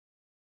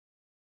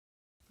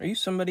Are you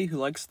somebody who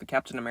likes the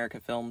Captain America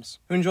films?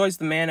 Who enjoys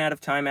the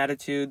man-out-of-time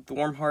attitude, the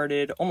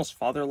warm-hearted, almost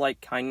father-like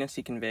kindness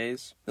he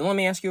conveys? Then let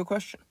me ask you a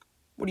question.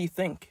 What do you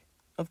think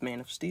of Man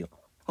of Steel?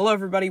 Hello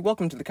everybody,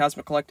 welcome to the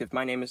Cosmic Collective.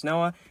 My name is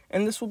Noah,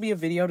 and this will be a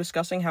video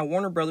discussing how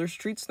Warner Brothers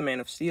treats the Man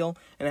of Steel,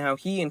 and how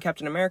he and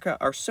Captain America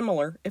are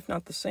similar, if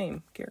not the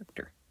same,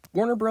 character.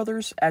 Warner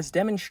Brothers, as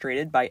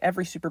demonstrated by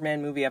every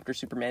Superman movie after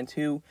Superman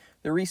 2,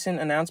 the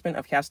recent announcement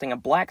of casting a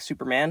black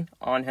Superman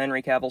on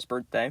Henry Cavill's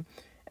birthday,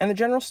 and the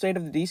general state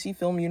of the DC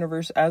film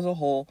universe as a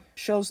whole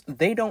shows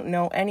they don't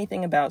know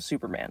anything about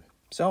Superman.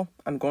 So,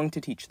 I'm going to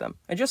teach them.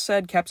 I just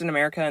said Captain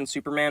America and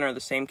Superman are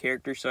the same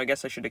character, so I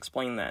guess I should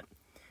explain that.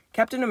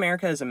 Captain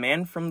America is a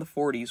man from the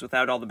 40s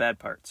without all the bad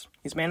parts.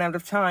 He's a man out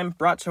of time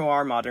brought to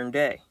our modern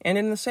day. And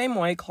in the same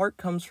way, Clark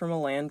comes from a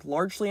land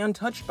largely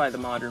untouched by the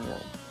modern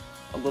world.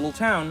 A little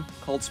town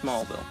called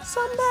Smallville.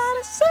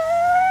 Somebody save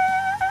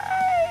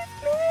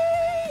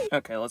me!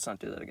 Okay, let's not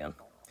do that again.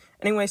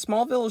 Anyway,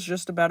 Smallville is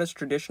just about as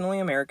traditionally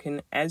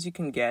American as you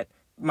can get,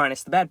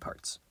 minus the bad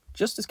parts.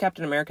 Just as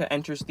Captain America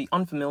enters the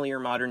unfamiliar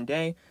modern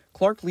day,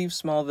 Clark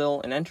leaves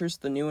Smallville and enters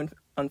the new and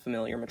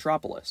unfamiliar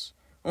metropolis.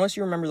 Unless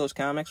you remember those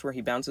comics where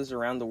he bounces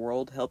around the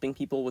world helping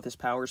people with his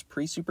powers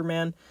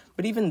pre-Superman,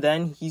 but even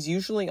then, he's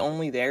usually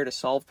only there to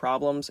solve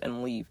problems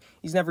and leave.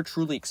 He's never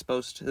truly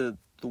exposed to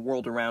the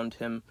world around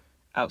him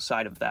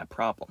outside of that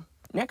problem.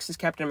 Next is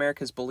Captain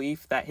America's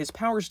belief that his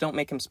powers don't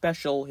make him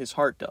special, his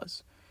heart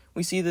does.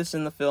 We see this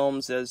in the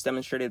films as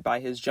demonstrated by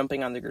his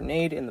jumping on the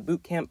grenade in the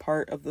boot camp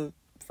part of the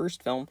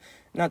first film,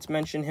 not to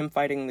mention him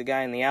fighting the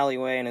guy in the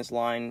alleyway and his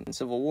line in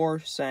Civil War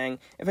saying,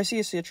 "If I see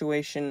a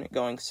situation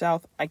going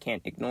south, I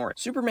can't ignore it."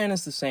 Superman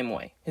is the same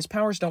way. His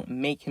powers don't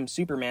make him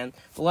Superman,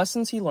 the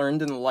lessons he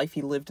learned and the life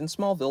he lived in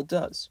Smallville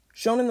does.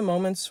 Shown in the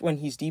moments when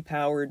he's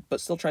depowered but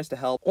still tries to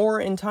help,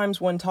 or in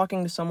times when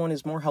talking to someone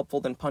is more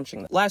helpful than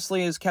punching them.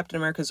 Lastly is Captain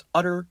America's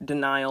utter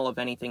denial of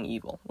anything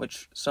evil,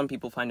 which some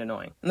people find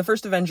annoying. In the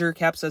first Avenger,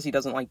 Cap says he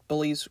doesn't like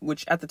bullies,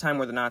 which at the time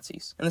were the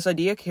Nazis. And this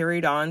idea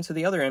carried on to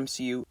the other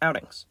MCU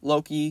outings.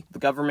 Loki, the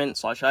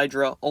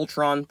government/Hydra,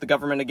 Ultron, the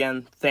government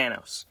again,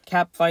 Thanos.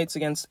 Cap fights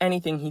against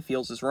anything he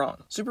feels is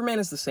wrong. Superman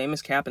is the same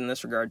as Cap in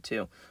this regard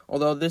too,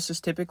 although this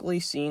is typically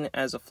seen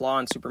as a flaw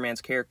in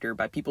Superman's character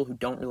by people who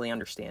don't really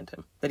understand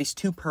him. That he's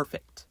too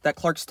perfect. That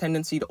Clark's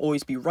tendency to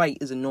always be right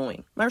is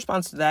annoying. My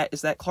response to that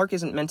is that Clark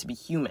isn't meant to be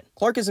human.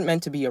 Clark isn't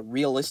meant to be a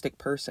realistic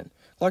person.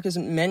 Clark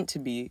isn't meant to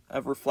be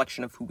a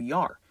reflection of who we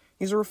are.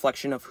 He's a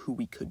reflection of who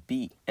we could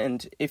be.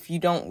 And if you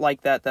don't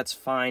like that, that's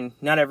fine.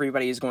 Not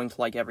everybody is going to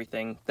like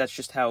everything. That's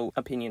just how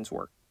opinions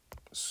work.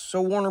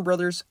 So Warner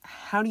Brothers,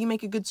 how do you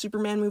make a good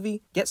Superman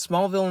movie? Get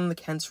Smallville and the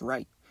Kents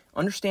right.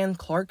 Understand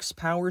Clark's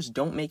powers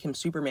don't make him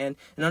Superman,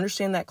 and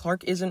understand that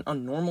Clark isn't a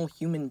normal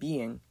human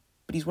being,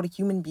 but he's what a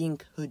human being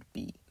could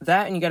be.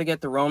 That, and you gotta get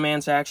the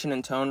romance, action,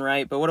 and tone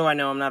right, but what do I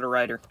know, I'm not a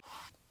writer.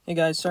 Hey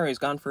guys, sorry I was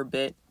gone for a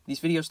bit.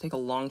 These videos take a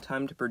long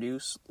time to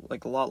produce,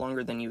 like a lot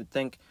longer than you would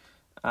think.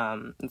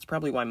 It's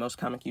probably why most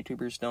comic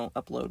YouTubers don't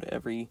upload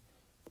every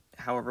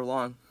however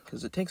long,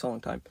 because it takes a long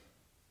time.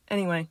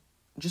 Anyway,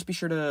 just be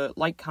sure to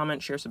like,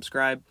 comment, share,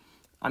 subscribe.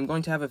 I'm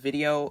going to have a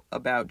video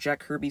about Jack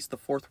Kirby's The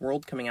Fourth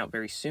World coming out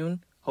very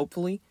soon,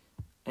 hopefully.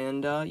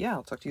 And yeah,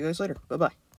 I'll talk to you guys later. Bye-bye.